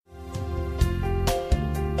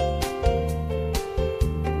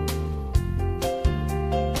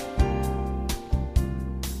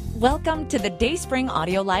Welcome to the Dayspring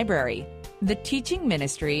Audio Library, the teaching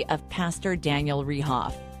ministry of Pastor Daniel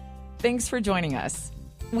Riehoff. Thanks for joining us.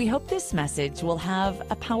 We hope this message will have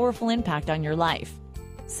a powerful impact on your life.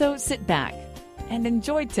 So sit back and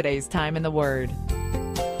enjoy today's time in the Word.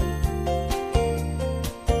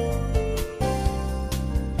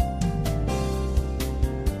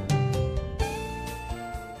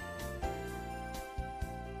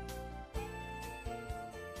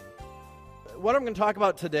 What I'm going to talk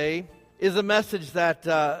about today is a message that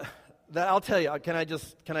I'll tell you. Can I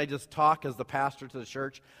just talk as the pastor to the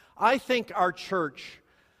church? I think our church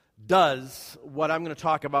does what I'm going to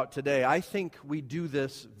talk about today. I think we do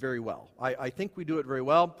this very well. I think we do it very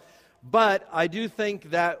well. But I do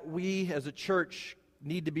think that we as a church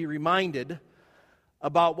need to be reminded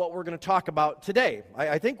about what we're going to talk about today.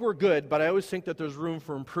 I think we're good, but I always think that there's room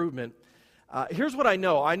for improvement. Here's what I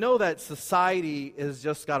know. I know that society has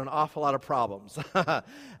just got an awful lot of problems.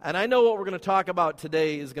 And I know what we're going to talk about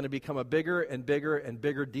today is going to become a bigger and bigger and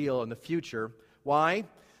bigger deal in the future. Why?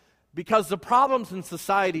 Because the problems in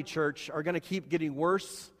society, church, are going to keep getting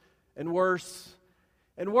worse and worse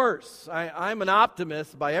and worse. I'm an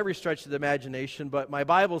optimist by every stretch of the imagination, but my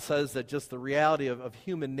Bible says that just the reality of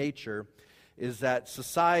human nature is that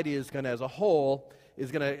society is going to, as a whole,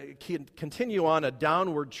 is going to continue on a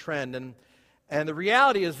downward trend. And the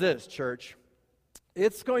reality is this, church,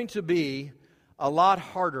 it's going to be a lot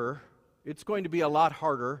harder. It's going to be a lot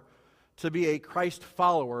harder to be a Christ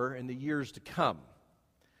follower in the years to come.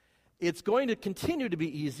 It's going to continue to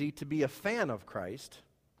be easy to be a fan of Christ.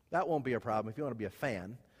 That won't be a problem if you want to be a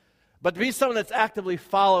fan. But to be someone that's actively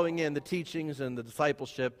following in the teachings and the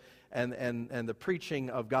discipleship and the preaching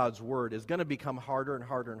of God's Word is going to become harder and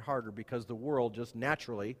harder and harder because the world just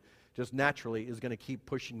naturally is going to keep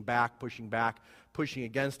pushing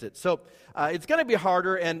against it. So it's going to be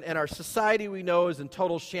harder, and our society, we know, is in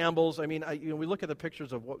total shambles. I mean, we look at the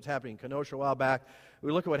pictures of what was happening in Kenosha a while back.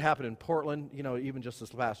 We look at what happened in Portland, even just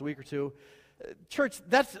this last week or two. Church,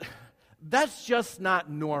 that's just not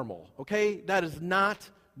normal, okay? That is not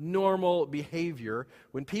normal behavior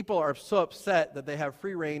when people are so upset that they have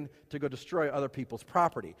free reign to go destroy other people's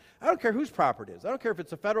property. I don't care whose property it is. I don't care if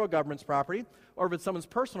it's the federal government's property or if it's someone's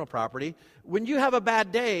personal property. When you have a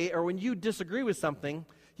bad day or when you disagree with something,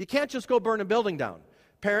 you can't just go burn a building down.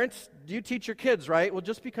 Parents, you teach your kids, right? Well,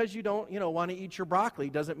 just because you don't, want to eat your broccoli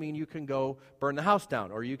doesn't mean you can go burn the house down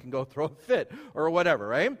or you can go throw a fit or whatever,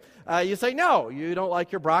 right? You say, no, you don't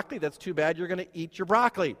like your broccoli. That's too bad. You're going to eat your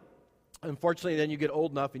broccoli. Unfortunately, then you get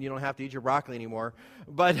old enough and you don't have to eat your broccoli anymore.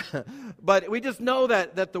 But we just know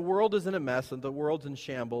that the world is in a mess and the world's in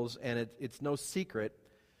shambles, and it's no secret.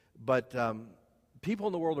 But people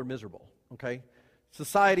in the world are miserable, okay?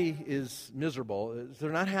 Society is miserable.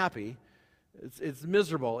 They're not happy. It's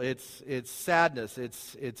miserable. It's sadness.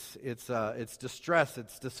 It's distress.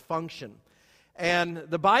 It's dysfunction. And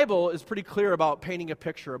the Bible is pretty clear about painting a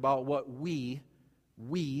picture about what we,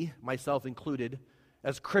 myself included,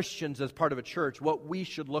 as Christians, as part of a church, what we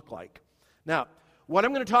should look like. Now, what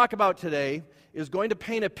I'm going to talk about today is going to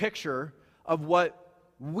paint a picture of what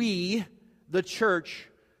we, the church,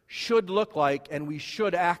 should look like and we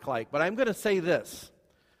should act like. But I'm going to say this,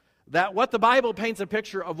 that what the Bible paints a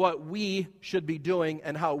picture of what we should be doing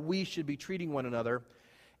and how we should be treating one another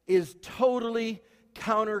is totally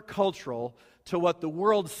countercultural to what the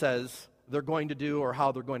world says they're going to do or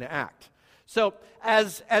how they're going to act. So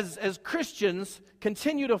as Christians,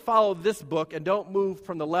 continue to follow this book and don't move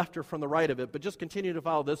from the left or from the right of it, but just continue to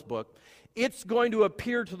follow this book, it's going to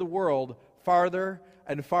appear to the world farther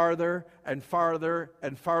and farther and farther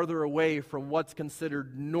and farther away from what's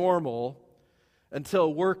considered normal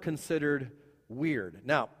until we're considered weird.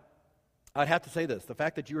 Now, I'd have to say this. The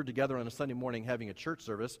fact that you were together on a Sunday morning having a church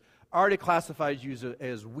service already classifies you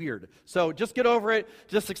as weird. So just get over it.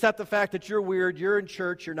 Just accept the fact that you're weird. You're in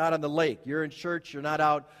church. You're not on the lake. You're in church. You're not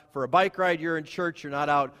out for a bike ride. You're in church. You're not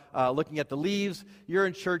out looking at the leaves. You're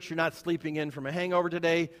in church. You're not sleeping in from a hangover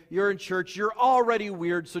today. You're in church. You're already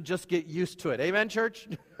weird, so just get used to it. Amen, church?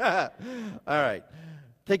 All right.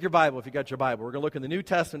 Take your Bible if you got your Bible. We're going to look in the New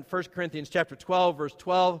Testament, 1 Corinthians chapter 12, verse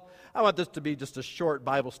 12. I want this to be just a short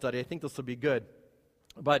Bible study. I think this will be good.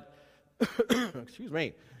 But, excuse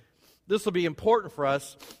me, this will be important for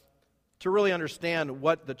us to really understand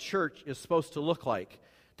what the church is supposed to look like.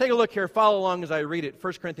 Take a look here. Follow along as I read it.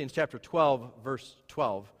 1 Corinthians chapter 12, verse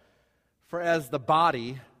 12. For as the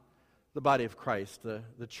body of Christ,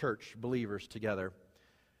 the church, believers together,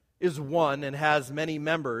 is one and has many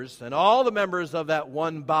members, and all the members of that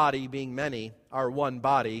one body, being many, are one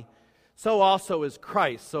body, so also is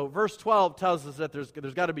Christ. So verse 12 tells us that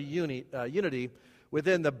there's got to be unity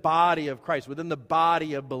within the body of Christ, within the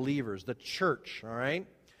body of believers, the church, all right?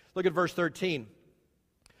 Look at verse 13.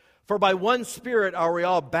 For by one Spirit are we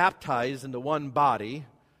all baptized into one body,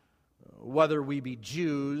 whether we be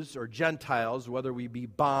Jews or Gentiles, whether we be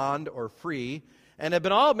bond or free, and have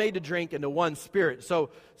been all made to drink into one Spirit.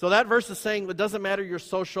 So that verse is saying it doesn't matter your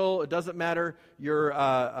social, it doesn't matter your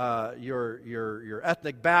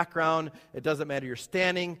ethnic background, it doesn't matter your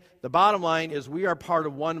standing. The bottom line is we are part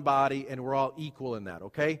of one body and we're all equal in that,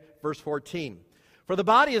 okay? Verse 14. For the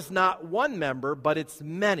body is not one member, but it's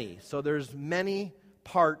many. So there's many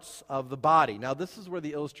parts of the body. Now this is where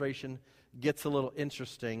the illustration gets a little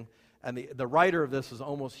interesting, and the writer of this is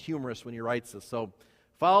almost humorous when he writes this. So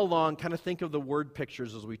follow along, kind of think of the word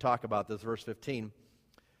pictures as we talk about this, verse 15.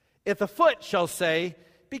 If the foot shall say,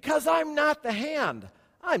 because I'm not the hand,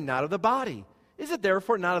 I'm not of the body, is it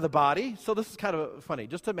therefore not of the body? So this is kind of funny.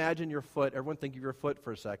 Just imagine your foot. Everyone think of your foot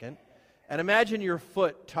for a second. And imagine your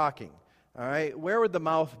foot talking. All right, where would the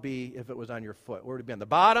mouth be if it was on your foot? Where would it be, on the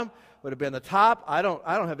bottom? Would it be on the top? I don't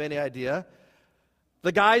have any idea.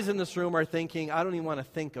 The guys in this room are thinking, I don't even want to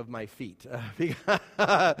think of my feet,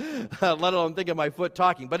 let alone think of my foot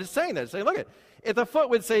talking. But it's saying that. It's saying, look at, if the foot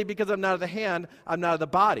would say, because I'm not of the hand, I'm not of the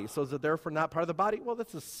body, so is it therefore not part of the body? Well,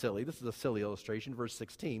 this is a silly illustration, verse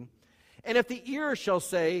 16. And if the ear shall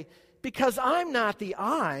say, because I'm not the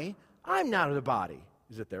eye, I'm not of the body,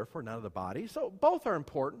 is it therefore not of the body? So both are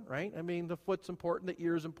important, right? I mean, the foot's important, the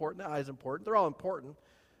ear's important, the eye's important. They're all important.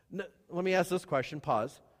 Let me ask this question,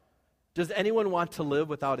 pause. Does anyone want to live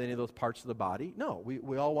without any of those parts of the body? No,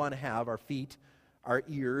 we all want to have our feet, our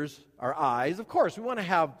ears, our eyes. Of course, we want to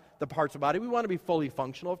have the parts of the body. We want to be fully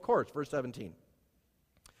functional, of course. Verse 17.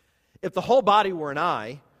 If the whole body were an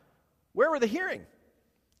eye, where were the hearing?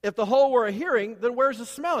 If the whole were a hearing, then where's the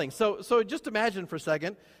smelling? So just imagine for a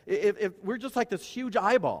second, if we're just like this huge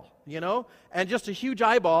eyeball, and just a huge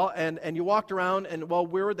eyeball, and you walked around, and, well,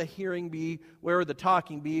 where would the hearing be? Where would the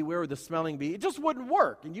talking be? Where would the smelling be? It just wouldn't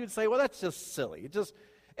work. And you'd say, well, that's just silly.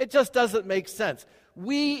 It just doesn't make sense.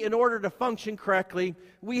 We, in order to function correctly,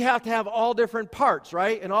 we have to have all different parts,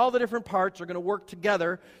 right? And all the different parts are going to work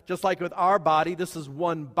together, just like with our body. This is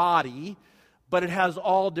one body, but it has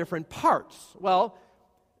all different parts. Well,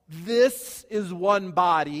 this is one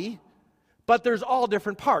body, but there's all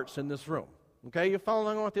different parts in this room. Okay, you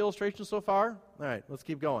following along with the illustration so far? All right, let's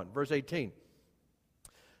keep going. Verse 18.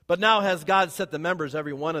 But now has God set the members,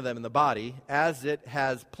 every one of them, in the body, as it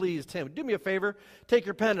has pleased him. Do me a favor, take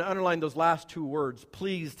your pen and underline those last two words,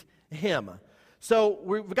 pleased him. So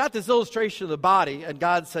we've got this illustration of the body, and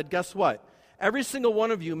God said, guess what? Every single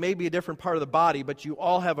one of you may be a different part of the body, but you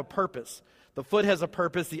all have a purpose. The foot has a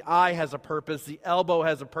purpose, the eye has a purpose, the elbow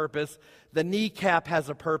has a purpose, the kneecap has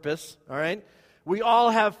a purpose, all right? We all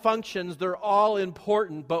have functions, they're all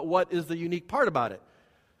important, but what is the unique part about it?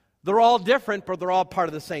 They're all different, but they're all part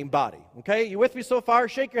of the same body, okay? You with me so far?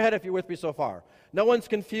 Shake your head if you're with me so far. No one's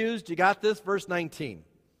confused, you got this? Verse 19.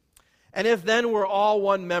 And if then we're all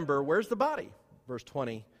one member, where's the body? Verse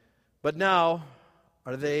 20. But now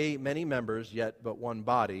are they many members, yet but one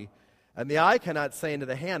body. And the eye cannot say unto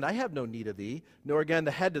the hand, I have no need of thee, nor again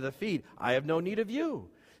the head to the feet, I have no need of you.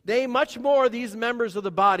 Nay, much more these members of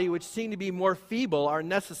the body, which seem to be more feeble, are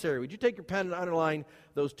necessary. Would you take your pen and underline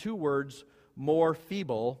those two words, more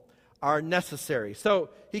feeble, are necessary. So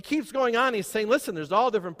he keeps going on, he's saying, listen, there's all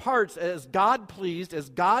different parts. As God pleased, as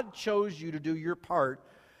God chose you to do your part,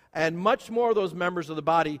 and much more of those members of the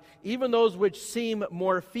body, even those which seem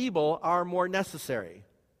more feeble, are more necessary.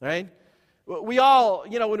 Right? We all,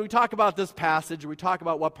 when we talk about this passage, we talk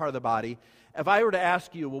about what part of the body, if I were to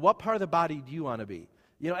ask you, well, what part of the body do you want to be?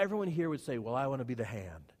 Everyone here would say, well, I want to be the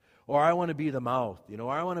hand, or I want to be the mouth,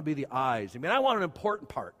 or I want to be the eyes. I want an important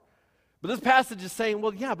part. But this passage is saying,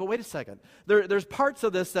 well, yeah, but wait a second. There's parts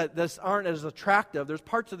of this that aren't as attractive. There's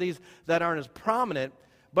parts of these that aren't as prominent,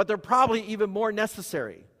 but they're probably even more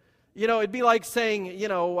necessary. It'd be like saying,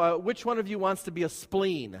 which one of you wants to be a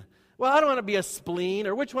spleen? Well, I don't want to be a spleen.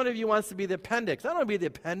 Or which one of you wants to be the appendix? I don't want to be the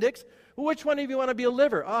appendix. Well, which one of you want to be a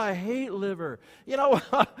liver? Oh, I hate liver.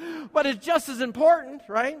 But it's just as important,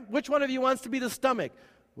 right? Which one of you wants to be the stomach?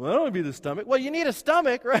 Well, I don't want to be the stomach. Well, you need a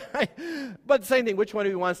stomach, right? But same thing, which one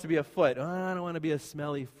of you wants to be a foot? Oh, I don't want to be a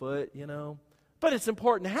smelly foot, But it's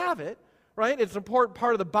important to have it, right? It's an important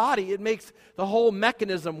part of the body. It makes the whole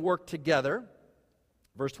mechanism work together.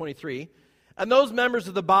 Verse 23, and those members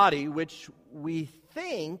of the body which we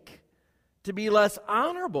think to be less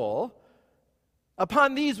honorable,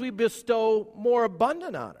 upon these we bestow more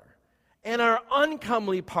abundant honor. And our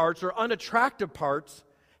uncomely parts or unattractive parts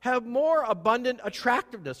have more abundant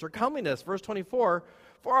attractiveness or comeliness. Verse 24,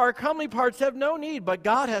 for our comely parts have no need, but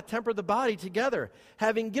God hath tempered the body together,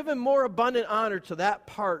 having given more abundant honor to that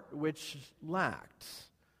part which lacked.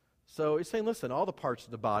 So he's saying, listen, all the parts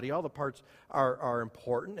of the body, all the parts are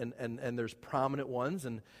important, and there's prominent ones,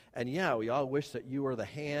 and yeah, we all wish that you were the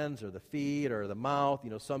hands or the feet or the mouth,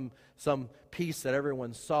 some piece that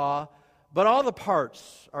everyone saw, but all the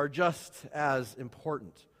parts are just as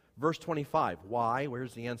important. Verse 25, why?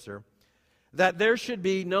 Where's the answer? That there should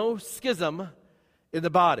be no schism in the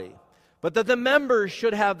body, but that the members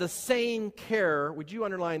should have the same care. Would you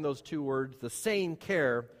underline those two words? The same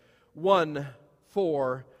care, one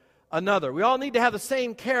for another. We all need to have the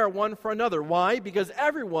same care one for another. Why? Because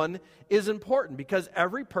everyone is important. Because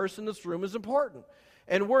every person in this room is important.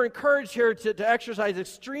 And we're encouraged here to exercise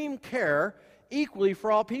extreme care equally for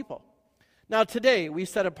all people. Now today, we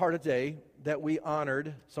set apart a day that we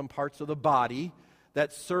honored some parts of the body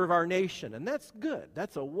that serve our nation. And that's good.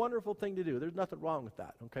 That's a wonderful thing to do. There's nothing wrong with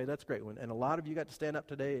that. Okay, that's great. And a lot of you got to stand up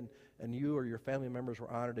today, and you or your family members were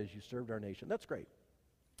honored as you served our nation. That's great.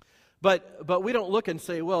 But we don't look and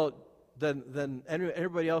say, well, then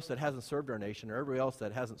everybody else that hasn't served our nation, or everybody else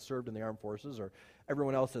that hasn't served in the armed forces, or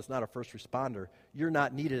everyone else that's not a first responder, you're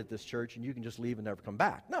not needed at this church and you can just leave and never come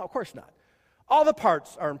back. No, of course not. All the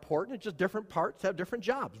parts are important. It's just different parts have different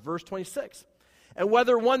jobs. Verse 26. And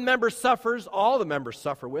whether one member suffers, all the members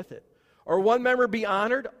suffer with it. Or one member be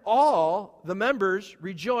honored, all the members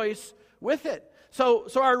rejoice with it. So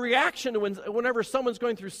our reaction to whenever someone's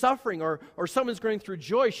going through suffering or someone's going through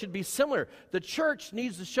joy should be similar. The church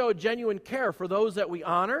needs to show genuine care for those that we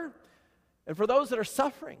honor and for those that are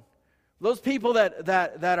suffering. For those people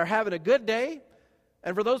that are having a good day,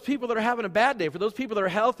 and for those people that are having a bad day. For those people that are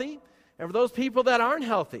healthy, and for those people that aren't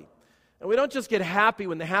healthy. And we don't just get happy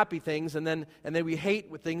when the happy things, and then we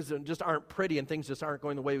hate when things that just aren't pretty and things just aren't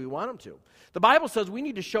going the way we want them to. The Bible says we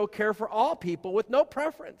need to show care for all people with no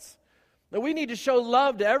preference. That we need to show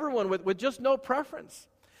love to everyone with just no preference.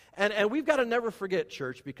 And we've got to never forget,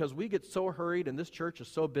 church, because we get so hurried and this church is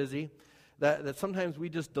so busy that sometimes we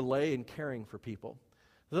just delay in caring for people.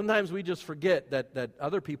 Sometimes we just forget that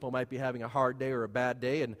other people might be having a hard day or a bad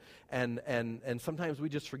day, and sometimes we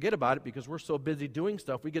just forget about it because we're so busy doing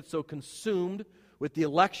stuff. We get so consumed with the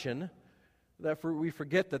election that we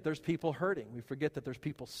forget that there's people hurting. We forget that there's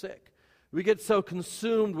people sick. We get so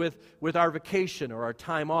consumed with our vacation or our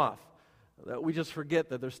time off that we just forget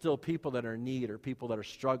that there's still people that are in need or people that are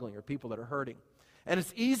struggling or people that are hurting. And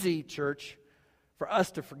it's easy, church, for us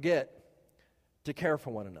to forget to care for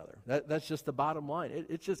one another. That's just the bottom line.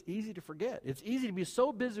 It's just easy to forget. It's easy to be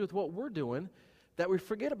so busy with what we're doing that we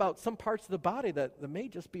forget about some parts of the body that may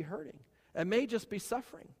just be hurting and may just be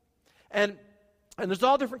suffering. And there's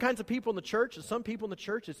all different kinds of people in the church, and some people in the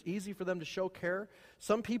church, it's easy for them to show care.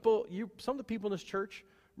 Some of the people in this church,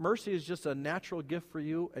 mercy is just a natural gift for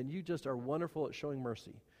you, and you just are wonderful at showing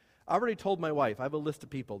mercy. I already told my wife, I have a list of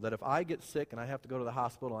people that if I get sick and I have to go to the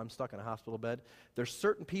hospital, I'm stuck in a hospital bed, there's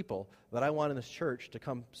certain people that I want in this church to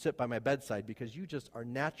come sit by my bedside because you just are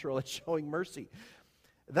natural at showing mercy.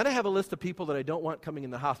 Then I have a list of people that I don't want coming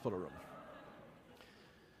in the hospital room.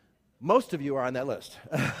 Most of you are on that list.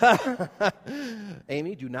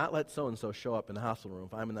 Amy, do not let so-and-so show up in the hospital room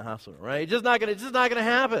if I'm in the hospital room, right? It's just not gonna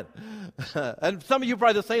happen. And some of you are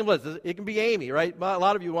probably the same list. It can be Amy, right? A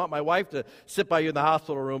lot of you want my wife to sit by you in the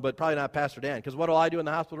hospital room, but probably not Pastor Dan, because what do I do in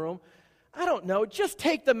the hospital room? I don't know. Just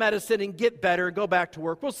take the medicine and get better and go back to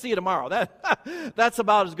work. We'll see you tomorrow. That's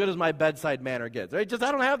about as good as my bedside manner gets, right? Just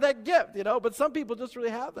I don't have that gift, but some people just really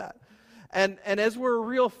have that. And as we're a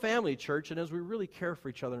real family, church, and as we really care for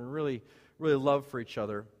each other and really, really love for each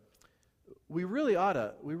other, we really ought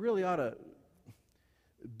to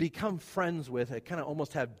become friends with and kind of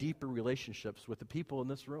almost have deeper relationships with the people in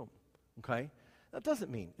this room. Okay? It doesn't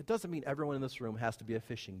mean everyone in this room has to be a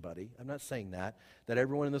fishing buddy. I'm not saying that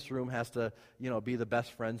everyone in this room has to, be the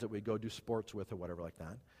best friends that we go do sports with or whatever like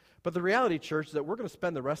that. But the reality, church, is that we're going to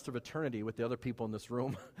spend the rest of eternity with the other people in this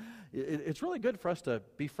room. It's really good for us to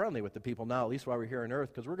be friendly with the people now, at least while we're here on earth,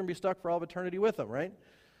 because we're going to be stuck for all of eternity with them, right?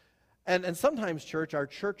 And sometimes, church, our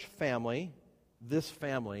church family, this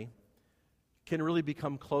family, can really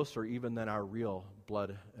become closer even than our real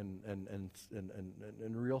blood and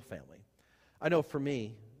real family. I know for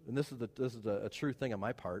me, and this is a true thing on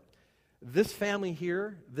my part, this family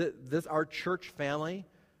here, our church family,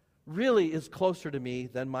 really is closer to me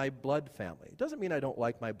than my blood family. It doesn't mean I don't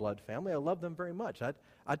like my blood family. I love them very much.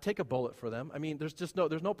 I'd take a bullet for them. I mean, there's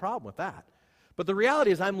no problem with that. But the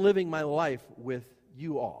reality is I'm living my life with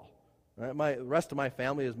you all. Right? The rest of my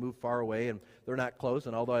family has moved far away, and they're not close,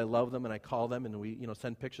 and although I love them and I call them and we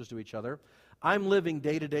send pictures to each other, I'm living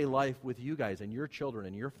day-to-day life with you guys and your children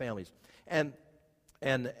and your families. And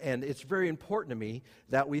it's very important to me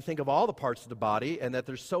that we think of all the parts of the body, and that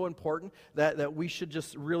they're so important that we should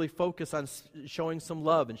just really focus on showing some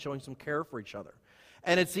love and showing some care for each other.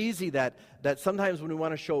 And it's easy that sometimes when we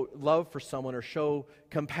want to show love for someone or show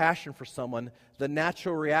compassion for someone, the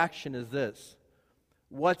natural reaction is this: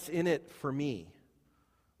 what's in it for me?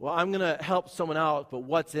 Well, I'm going to help someone out, but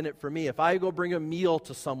what's in it for me? If I go bring a meal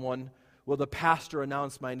to someone, will the pastor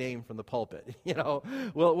announce my name from the pulpit?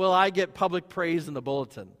 Will I get public praise in the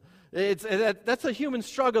bulletin? That's a human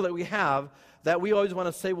struggle that we have, that we always want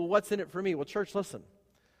to say, well, what's in it for me? Well, church, listen.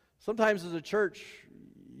 Sometimes as a church,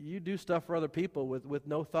 you do stuff for other people with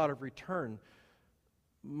no thought of return.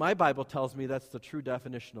 My Bible tells me that's the true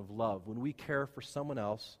definition of love. When we care for someone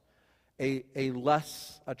else, a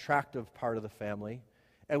less attractive part of the family,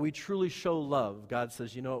 and we truly show love, God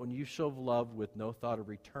says, when you show love with no thought of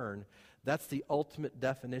return, that's the ultimate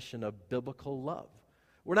definition of biblical love.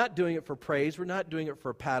 We're not doing it for praise. We're not doing it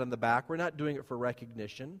for a pat on the back. We're not doing it for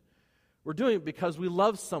recognition. We're doing it because we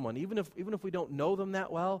love someone, even if we don't know them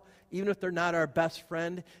that well, even if they're not our best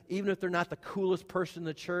friend, even if they're not the coolest person in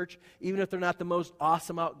the church, even if they're not the most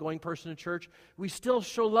awesome outgoing person in church, we still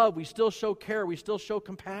show love, we still show care, we still show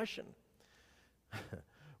compassion.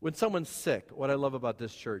 When someone's sick, what I love about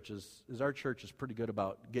this church is our church is pretty good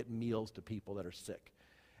about getting meals to people that are sick.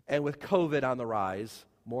 And with COVID on the rise,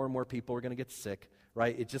 more and more people are going to get sick,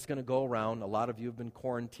 right? It's just going to go around. A lot of you have been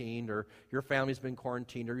quarantined, or your family's been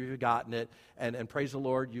quarantined, or you've gotten it, and praise the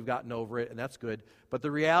Lord, you've gotten over it, and that's good. But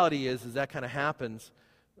the reality is that kind of happens.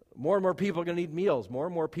 More and more people are going to need meals. More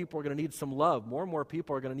and more people are going to need some love. More and more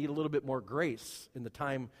people are going to need a little bit more grace in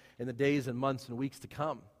the days and months and weeks to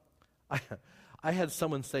come. I had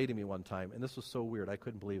someone say to me one time, and this was so weird, I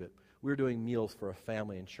couldn't believe it. We were doing meals for a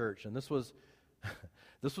family in church, and this was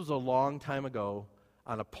a long time ago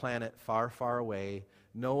on a planet far, far away.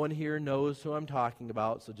 No one here knows who I'm talking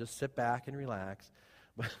about, so just sit back and relax.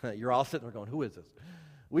 But you're all sitting there going, who is this?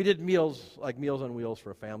 We did meals, like Meals on Wheels for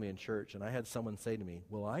a family in church, and I had someone say to me,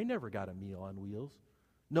 well, I never got a meal on wheels.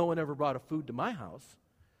 No one ever brought a food to my house.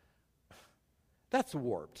 That's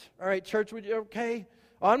warped. All right, church, would you okay?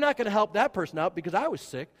 Oh, I'm not going to help that person out because I was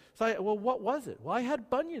sick. So well, what was it? Well, I had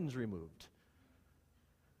bunions removed.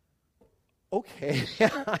 Okay,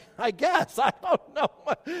 I guess. I don't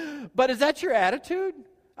know. But is that your attitude?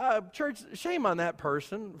 Church, shame on that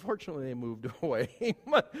person. Fortunately, they moved away.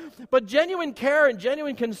 But genuine care and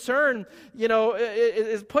genuine concern,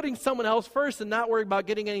 is putting someone else first and not worrying about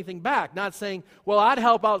getting anything back. Not saying, well, I'd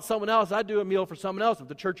help out someone else. I'd do a meal for someone else if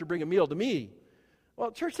the church would bring a meal to me. Well,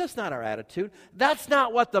 church, that's not our attitude. That's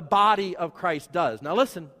not what the body of Christ does. Now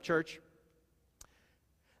listen, church.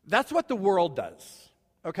 That's what the world does,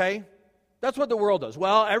 okay? That's what the world does.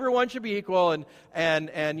 Well, everyone should be equal, and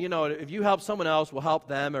if you help someone else, we'll help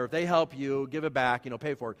them, or if they help you, give it back,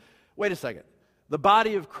 pay for it. Wait a second. The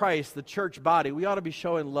body of Christ, the church body, we ought to be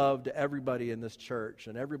showing love to everybody in this church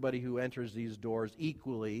and everybody who enters these doors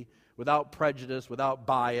equally, without prejudice, without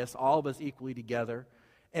bias, all of us equally together.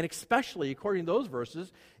 And especially, according to those verses,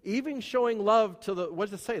 even showing love to the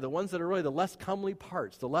ones that are really the less comely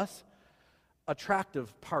parts, the less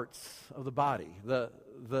attractive parts of the body,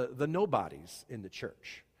 the nobodies in the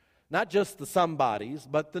church. Not just the somebodies,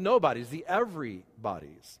 but the nobodies, the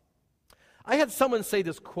everybodies. I had someone say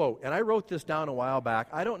this quote, and I wrote this down a while back.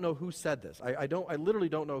 I don't know who said this. I literally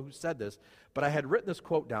don't know who said this, but I had written this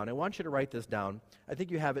quote down. I want you to write this down. I think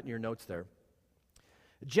you have it in your notes there.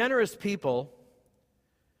 Generous people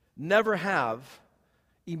never have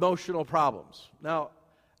emotional problems. Now,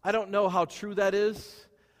 I don't know how true that is,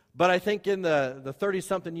 but I think in the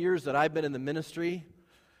 30-something years that I've been in the ministry,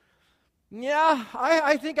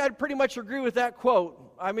 I think I'd pretty much agree with that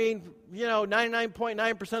quote. I mean,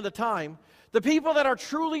 99.9% of the time, the people that are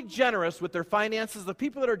truly generous with their finances, the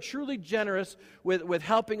people that are truly generous with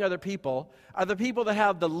helping other people, are the people that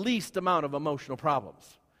have the least amount of emotional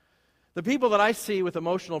problems. The people that I see with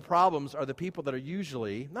emotional problems are the people that are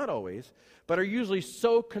usually, not always, but are usually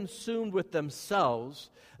so consumed with themselves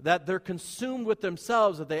that they're consumed with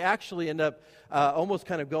themselves that they actually end up almost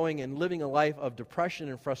kind of going and living a life of depression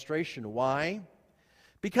and frustration. Why?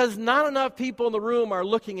 Because not enough people in the room are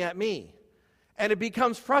looking at me. And it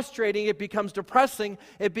becomes frustrating, it becomes depressing,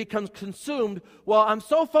 it becomes consumed. Well, I'm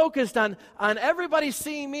so focused on everybody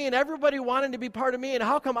seeing me and everybody wanting to be part of me, and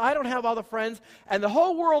how come I don't have all the friends? And the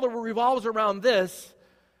whole world revolves around this.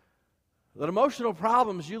 That emotional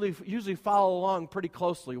problems usually follow along pretty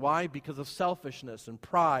closely. Why? Because of selfishness and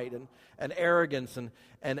pride and arrogance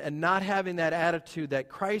and not having that attitude that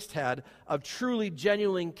Christ had of truly,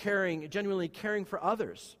 genuinely caring for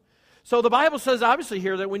others. So the Bible says obviously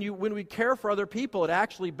here that when we care for other people, it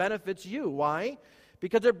actually benefits you. Why?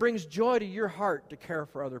 Because it brings joy to your heart to care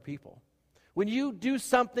for other people. When you do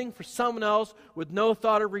something for someone else with no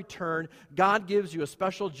thought of return, God gives you a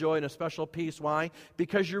special joy and a special peace. Why?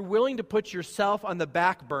 Because you're willing to put yourself on the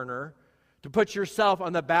back burner, to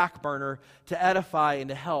edify and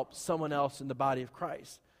to help someone else in the body of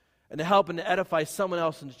Christ, and to help and to edify someone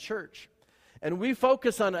else in the church. And we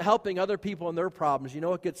focus on helping other people in their problems. You know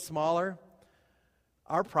what gets smaller?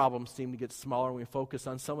 Our problems seem to get smaller when we focus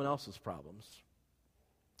on someone else's problems.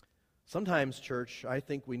 Sometimes, church, I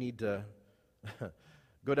think we need to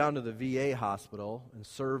go down to the VA hospital and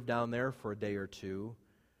serve down there for a day or two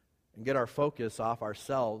and get our focus off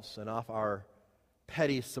ourselves and off our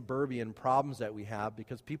petty suburban problems that we have,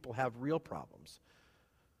 because people have real problems.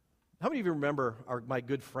 How many of you remember my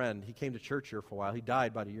good friend? He came to church here for a while. He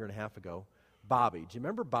died about a year and a half ago. Bobby. Do you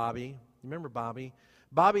remember Bobby? You remember Bobby?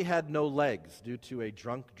 Bobby had no legs due to a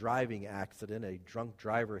drunk driving accident. A drunk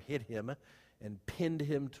driver hit him and pinned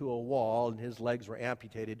him to a wall, and his legs were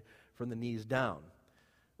amputated from the knees down.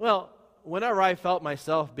 Well, whenever I felt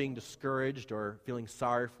myself being discouraged or feeling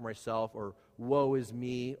sorry for myself or woe is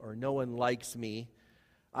me or no one likes me,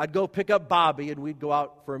 I'd go pick up Bobby and we'd go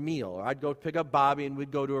out for a meal. Or I'd go pick up Bobby and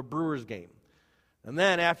we'd go to a Brewers game. And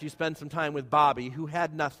then after you spend some time with Bobby, who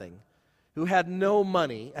had nothing, who had no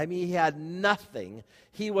money, he had nothing.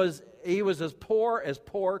 He was as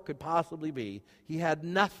poor could possibly be. He had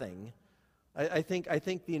nothing. I think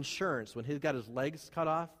the insurance, when he got his legs cut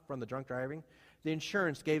off from the drunk driving, the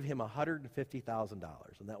insurance gave him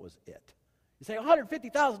 $150,000, and that was it. You say,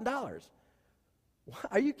 $150,000?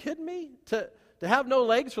 Are you kidding me? To have no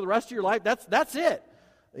legs for the rest of your life, that's it.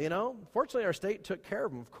 Fortunately, our state took care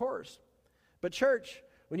of him, of course. But church,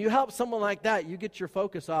 when you help someone like that, you get your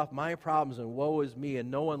focus off my problems and woe is me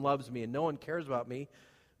and no one loves me and no one cares about me,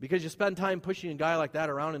 because you spend time pushing a guy like that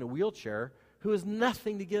around in a wheelchair who has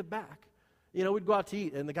nothing to give back. We'd go out to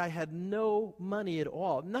eat, and the guy had no money at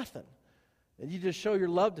all, nothing. And you just show your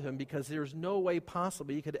love to him because there's no way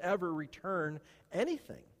possible you could ever return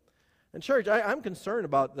anything. And church, I'm concerned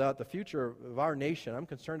about the future of our nation. I'm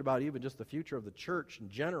concerned about even just the future of the church in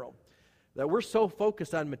general, that we're so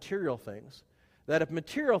focused on material things that if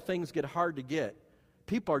material things get hard to get,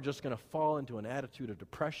 people are just going to fall into an attitude of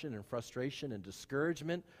depression and frustration and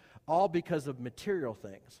discouragement, all because of material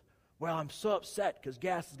things. Well, I'm so upset because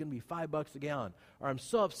gas is going to be $5 a gallon. Or I'm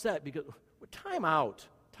so upset because... Time out.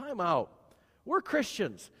 We're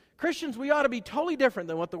Christians. Christians, we ought to be totally different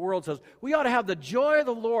than what the world says. We ought to have the joy of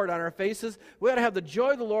the Lord on our faces. We ought to have the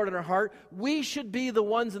joy of the Lord in our heart. We should be the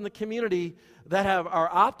ones in the community that are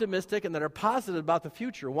optimistic and that are positive about the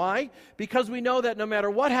future. Why? Because we know that no matter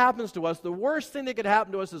what happens to us, the worst thing that could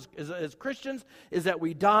happen to us as Christians is that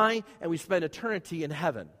we die and we spend eternity in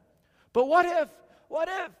heaven. But what if,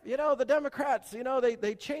 the Democrats,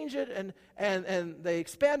 they change it and they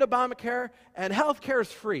expand Obamacare and health care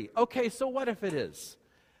is free. Okay, so what if it is?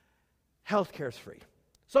 Health care is free.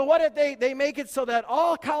 So what if they make it so that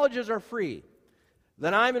all colleges are free?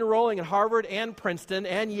 Then I'm enrolling at Harvard and Princeton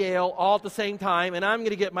and Yale all at the same time, and I'm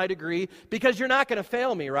going to get my degree because you're not going to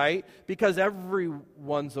fail me, right? Because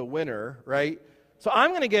everyone's a winner, right? So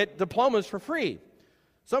I'm going to get diplomas for free.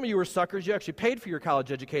 Some of you are suckers. You actually paid for your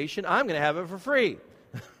college education. I'm going to have it for free.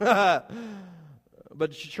 But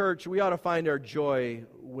church, we ought to find our joy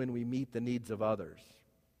when we meet the needs of others.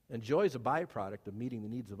 And joy is a byproduct of meeting the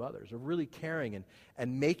needs of others, of really caring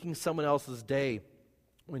and making someone else's day.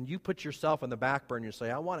 When you put yourself on the back burner and say,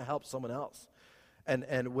 I want to help someone else.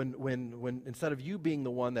 And when instead of you being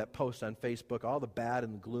the one that posts on Facebook all the bad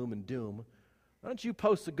and the gloom and doom, why don't you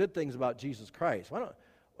post the good things about Jesus Christ?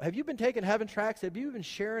 Have you been taking heaven tracts? Have you been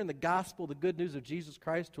sharing the gospel, the good news of Jesus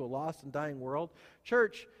Christ to a lost and dying world?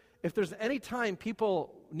 Church, if there's any time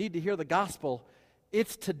people need to hear the gospel,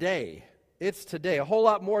 it's today. It's today. A whole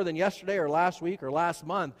lot more than yesterday or last week or last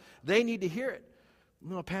month. They need to hear it.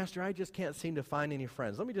 No, Pastor, I just can't seem to find any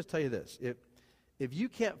friends. Let me just tell you this. If you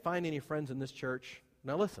can't find any friends in this church,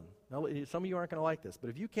 now listen, some of you aren't going to like this, but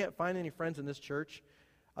if you can't find any friends in this church,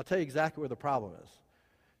 I'll tell you exactly where the problem is.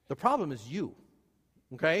 The problem is you.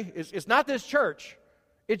 Okay? It's not this church.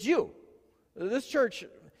 It's you. This church,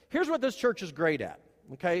 here's what this church is great at.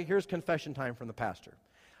 Okay? Here's confession time from the pastor.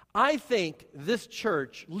 I think this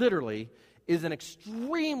church literally is an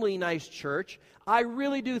extremely nice church. I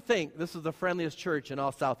really do think this is the friendliest church in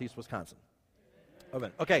all southeast Wisconsin.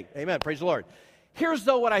 Amen. Okay, amen. Praise the Lord. Here's,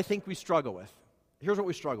 though, what I think we struggle with. Here's what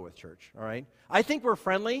we struggle with, church, all right? I think we're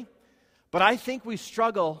friendly, but I think we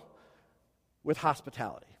struggle with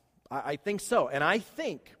hospitality. I think so. And I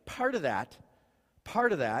think part of that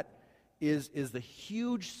is this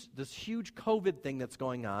huge COVID thing that's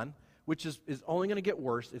going on, which is only going to get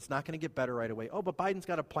worse. It's not going to get better right away. Oh, but Biden's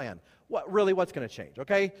got a plan. What's going to change,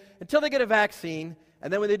 okay? Until they get a vaccine,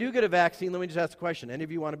 and then when they do get a vaccine, let me just ask a question. Any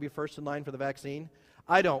of you want to be first in line for the vaccine?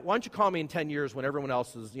 I don't. Why don't you call me in 10 years when everyone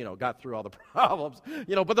else has, got through all the problems?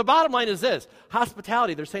 But the bottom line is this.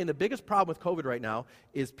 Hospitality, they're saying the biggest problem with COVID right now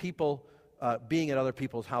is people being at other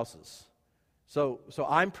people's houses. So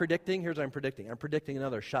I'm predicting, here's what I'm predicting. I'm predicting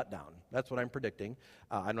another shutdown. That's what I'm predicting.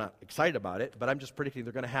 I'm not excited about it, but I'm just predicting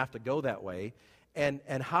they're going to have to go that way. And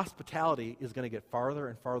hospitality is going to get farther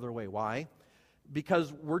and farther away. Why?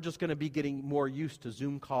 Because we're just going to be getting more used to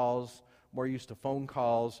Zoom calls, more used to phone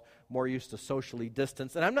calls, more used to socially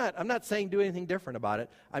distanced. And I'm not saying do anything different about it.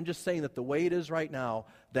 I'm just saying that the way it is right now,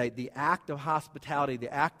 that the act of hospitality,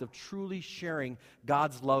 the act of truly sharing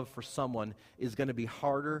God's love for someone is going to be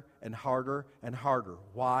harder and harder and harder.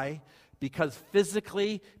 Why? Because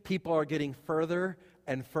physically, people are getting further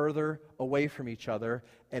and further away from each other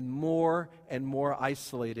and more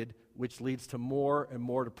isolated, which leads to more and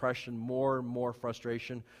more depression, more and more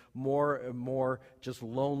frustration, more and more just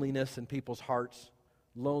loneliness in people's hearts,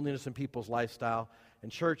 loneliness in people's lifestyle.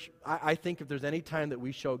 And church, I think if there's any time that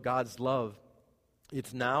we show God's love,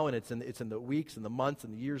 it's now, and it's in the weeks and the months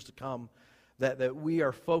and the years to come, that we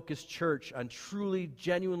are focused, church, on truly,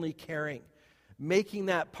 genuinely caring, making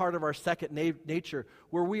that part of our second nature,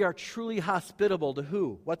 where we are truly hospitable to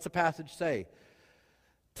who? What's the passage say?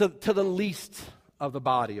 To the least of the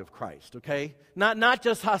body of Christ, okay? Not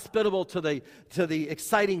just hospitable to the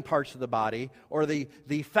exciting parts of the body, or the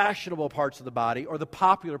fashionable parts of the body, or the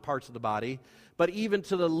popular parts of the body, but even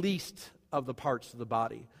to the least of the parts of the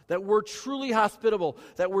body. That we're truly hospitable,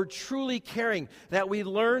 that we're truly caring, that we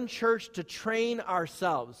learn, church, to train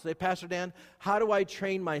ourselves. Say, Pastor Dan, how do I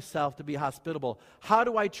train myself to be hospitable? How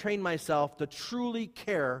do I train myself to truly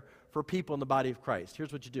care for people in the body of Christ?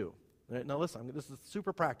 Here's what you do. Now listen, this is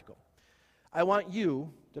super practical. I want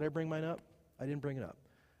you, did I bring mine up? I didn't bring it up.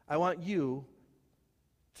 I want you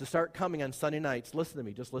to start coming on Sunday nights. Listen to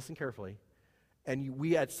me, just listen carefully. And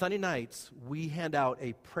we, at Sunday nights, we hand out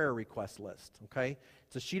a prayer request list, okay?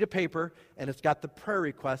 It's a sheet of paper, and it's got the prayer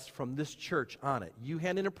requests from this church on it. You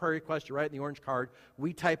hand in a prayer request, you write it in the orange card,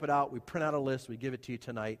 we type it out, we print out a list, we give it to you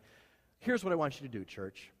tonight. Here's what I want you to do,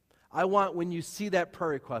 church. I want, when you see that prayer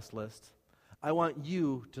request list, I want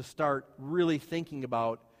you to start really thinking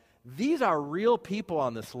about, these are real people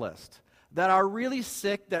on this list that are really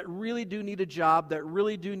sick, that really do need a job, that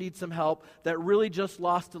really do need some help, that really just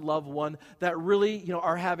lost a loved one, that really,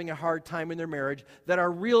 are having a hard time in their marriage, that are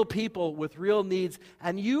real people with real needs.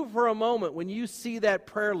 And you, for a moment, when you see that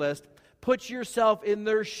prayer list, put yourself in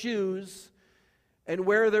their shoes and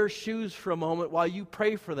wear their shoes for a moment while you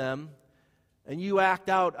pray for them and you act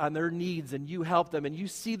out on their needs and you help them and you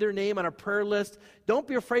see their name on a prayer list. Don't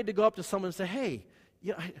be afraid to go up to someone and say, hey,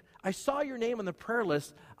 I saw your name on the prayer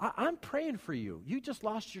list. I'm praying for you. You just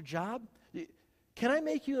lost your job. Can I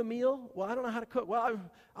make you a meal? Well, I don't know how to cook. Well,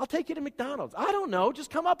 I'll take you to McDonald's. I don't know. Just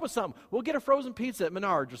come up with something. We'll get a frozen pizza at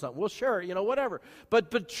Menards or something. We'll share it, whatever.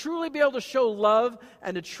 But truly be able to show love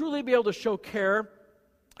and to truly be able to show care,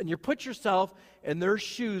 and you put yourself in their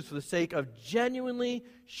shoes for the sake of genuinely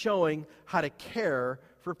showing how to care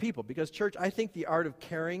for people. Because, church, I think the art of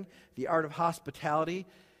caring, the art of hospitality,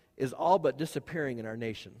 is all but disappearing in our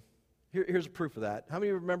nation. Here's proof of that. How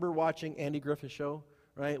many remember watching Andy Griffin's show?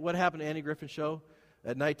 Right? What happened to Andy Griffin's show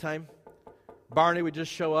at nighttime? Barney would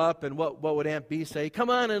just show up, and what would Aunt Bee say? Come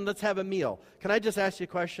on and let's have a meal. Can I just ask you a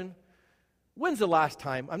question? When's the last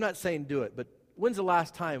time, I'm not saying do it, but when's the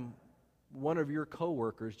last time one of your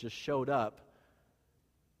coworkers just showed up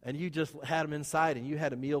and you just had them inside and you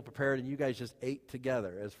had a meal prepared and you guys just ate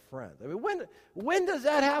together as friends? I mean, when does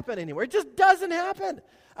that happen anymore? It just doesn't happen.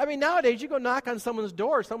 I mean, nowadays you go knock on someone's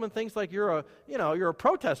door, someone thinks like you're a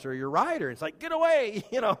protester, you're a rioter. It's like, get away,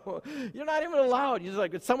 you're not even allowed. You're just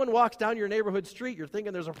like, if someone walks down your neighborhood street, you're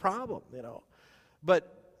thinking there's a problem, But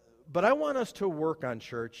I want us to work on,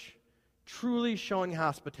 church, truly showing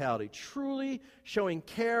hospitality, truly showing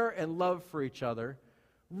care and love for each other,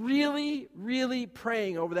 really, really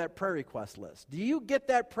praying over that prayer request list. Do you get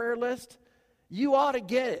that prayer list? You ought to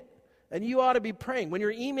get it. And you ought to be praying. When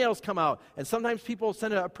your emails come out, and sometimes people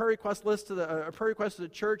send a prayer request list to the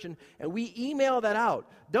church, and we email that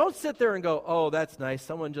out. Don't sit there and go, oh, that's nice.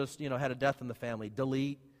 Someone just, had a death in the family.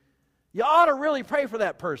 Delete. You ought to really pray for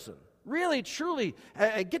that person. Really, truly,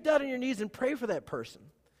 get down on your knees and pray for that person.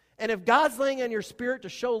 And if God's laying on your spirit to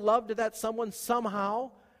show love to that someone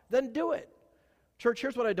somehow, then do it. Church,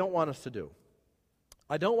 here's what I don't want us to do.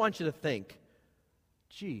 I don't want you to think,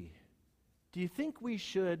 gee, do you think we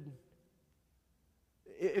should,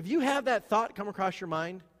 if you have that thought come across your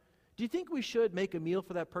mind, do you think we should make a meal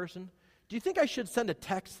for that person? Do you think I should send a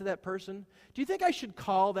text to that person? Do you think I should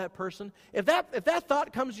call that person? If that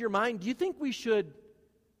thought comes to your mind, do you think we should?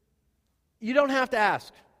 You don't have to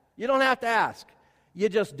ask. You don't have to ask. You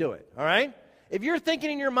just do it, all right? If you're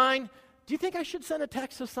thinking in your mind, do you think I should send a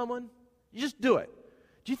text to someone? You just do it.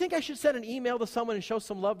 Do you think I should send an email to someone and show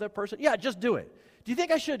some love to that person? Yeah, just do it. Do you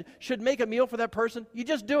think I should make a meal for that person? You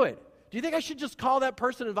just do it. Do you think I should just call that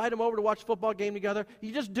person, invite them over to watch a football game together?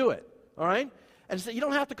 You just do it, all right? And so you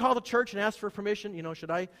don't have to call the church and ask for permission. You know,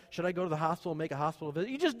 should I go to the hospital and make a hospital visit?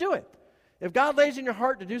 You just do it. If God lays in your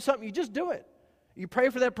heart to do something, you just do it. You pray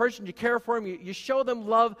for that person, you care for them, you show them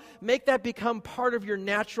love, make that become part of your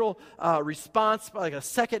natural response, like a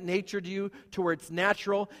second nature to you, to where it's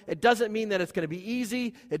natural. It doesn't mean that it's going to be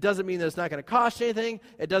easy. It doesn't mean that it's not going to cost you anything.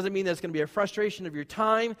 It doesn't mean that it's going to be a frustration of your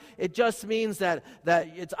time. It just means that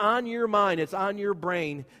it's on your mind, it's on your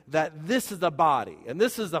brain, that this is the body, and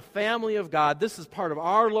this is the family of God. This is part of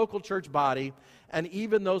our local church body, and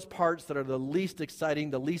even those parts that are the least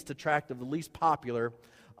exciting, the least attractive, the least popular,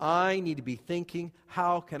 I need to be thinking,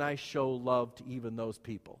 how can I show love to even those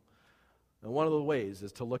people? And one of the ways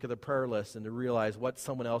is to look at the prayer list and to realize what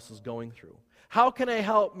someone else is going through. How can I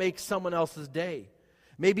help make someone else's day?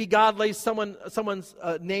 Maybe God lays someone's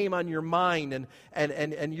name on your mind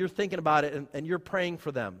and you're thinking about it and you're praying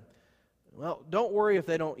for them. Well, don't worry if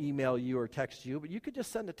they don't email you or text you, but you could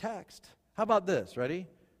just send a text. How about this? Ready?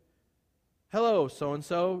 Hello,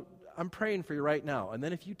 so-and-so, I'm praying for you right now. And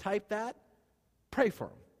then if you type that, pray for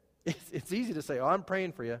them. It's easy to say, oh, I'm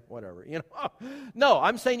praying for you, whatever. You know, no,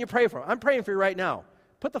 I'm saying you pray for them. I'm praying for you right now.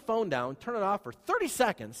 Put the phone down, turn it off for 30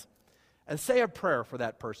 seconds, and say a prayer for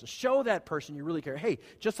that person. Show that person you really care. Hey,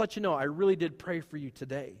 just let you know, I really did pray for you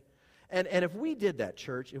today. And if we did that,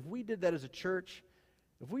 church, if we did that as a church,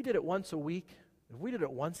 if we did it once a week, if we did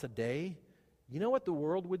it once a day, you know what the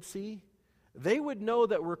world would see? They would know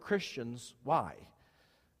that we're Christians. Why?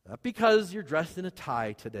 Not because you're dressed in a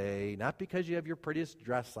tie today, not because you have your prettiest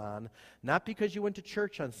dress on, not because you went to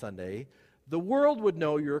church on Sunday. The world would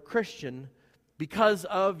know you're a Christian because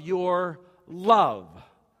of your love.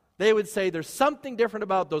 They would say there's something different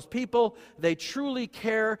about those people. They truly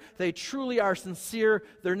care. They truly are sincere.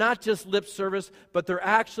 They're not just lip service, but they're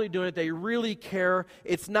actually doing it. They really care.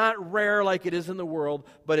 It's not rare like it is in the world,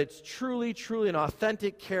 but it's truly, truly an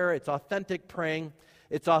authentic care. It's authentic praying.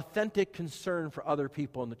 It's authentic concern for other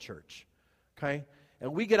people in the church, okay?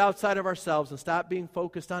 And we get outside of ourselves and stop being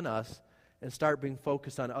focused on us and start being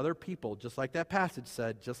focused on other people, just like the passage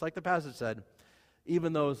said,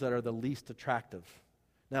 even those that are the least attractive.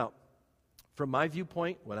 Now, from my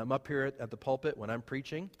viewpoint, when I'm up here at the pulpit, when I'm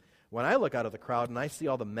preaching, when I look out of the crowd and I see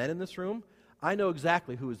all the men in this room, I know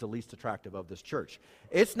exactly who is the least attractive of this church.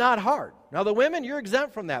 It's not hard. Now, the women, you're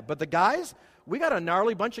exempt from that, but the guys, we got a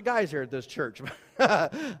gnarly bunch of guys here at this church.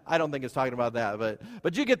 I don't think it's talking about that,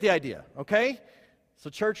 but you get the idea, okay?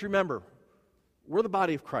 So church, remember, we're the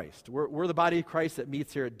body of Christ. We're the body of Christ that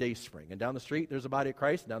meets here at Dayspring. And down the street, there's a body of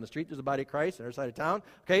Christ. And down the street, there's a body of Christ. On the other side of town,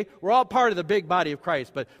 okay? We're all part of the big body of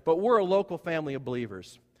Christ, but we're a local family of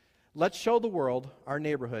believers. Let's show the world, our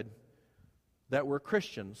neighborhood, that we're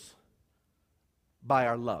Christians by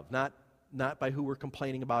our love, not by who we're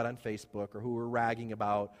complaining about on Facebook or who we're ragging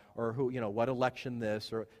about or who, what election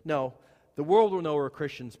this or no. The world will know we're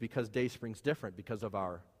Christians because Dayspring's different because of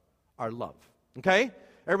our love. Okay?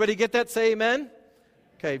 Everybody get that? Say amen?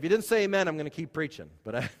 Okay, if you didn't say amen, I'm going to keep preaching.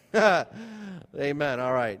 But amen.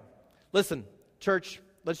 All right. Listen, church,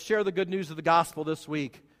 let's share the good news of the gospel this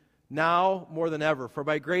week. Now more than ever. For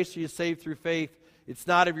by grace are you saved through faith. It's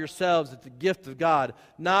not of yourselves, it's a gift of God,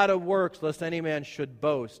 not of works, lest any man should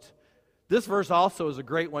boast. This verse also is a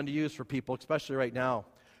great one to use for people, especially right now.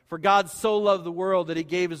 For God so loved the world that he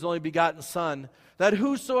gave his only begotten Son, that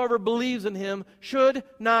whosoever believes in him should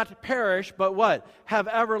not perish, but what? Have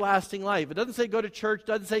everlasting life. It doesn't say go to church,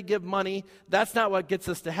 doesn't say give money. That's not what gets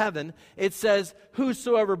us to heaven. It says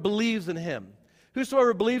whosoever believes in him.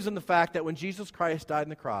 Whosoever believes in the fact that when Jesus Christ died on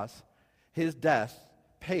the cross, his death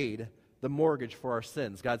paid the mortgage for our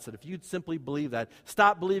sins. God said, if you'd simply believe that,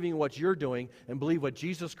 stop believing what you're doing and believe what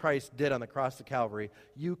Jesus Christ did on the cross of Calvary,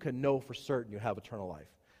 you can know for certain you have eternal life.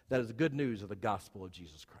 That is the good news of the gospel of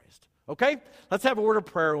Jesus Christ. Okay? Let's have a word of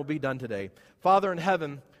prayer and we'll be done today. Father in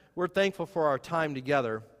heaven, we're thankful for our time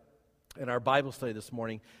together in our Bible study this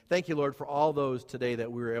morning. Thank you, Lord, for all those today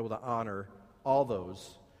that we were able to honor, all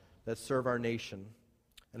those that serve our nation.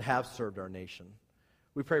 and have served our nation.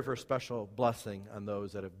 We pray for a special blessing on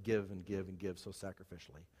those that have give so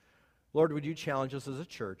sacrificially. Lord, would you challenge us as a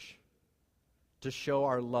church to show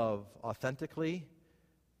our love authentically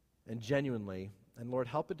and genuinely, and Lord,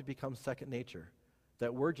 help it to become second nature,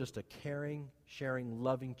 that we're just a caring, sharing,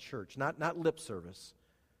 loving church, not lip service,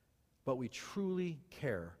 but we truly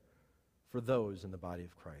care for those in the body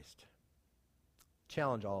of Christ.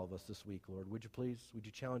 Challenge all of us this week, Lord. Would you please? Would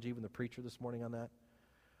you challenge even the preacher this morning on that?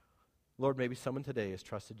 Lord, maybe someone today has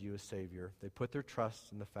trusted you as Savior. They put their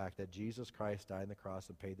trust in the fact that Jesus Christ died on the cross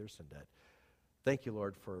and paid their sin debt. Thank you,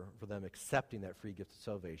 Lord, for them accepting that free gift of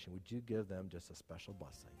salvation. Would you give them just a special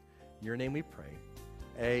blessing? In your name we pray.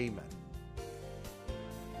 Amen.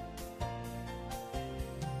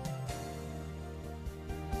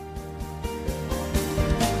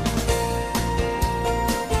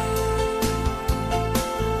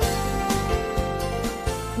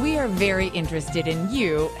 We are very interested in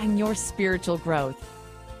you and your spiritual growth.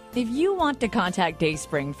 If you want to contact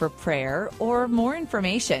Dayspring for prayer or more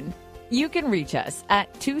information, you can reach us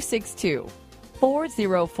at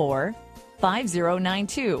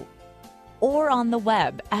 262-404-5092 or on the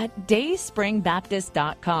web at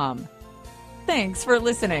dayspringbaptist.com. Thanks for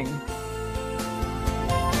listening.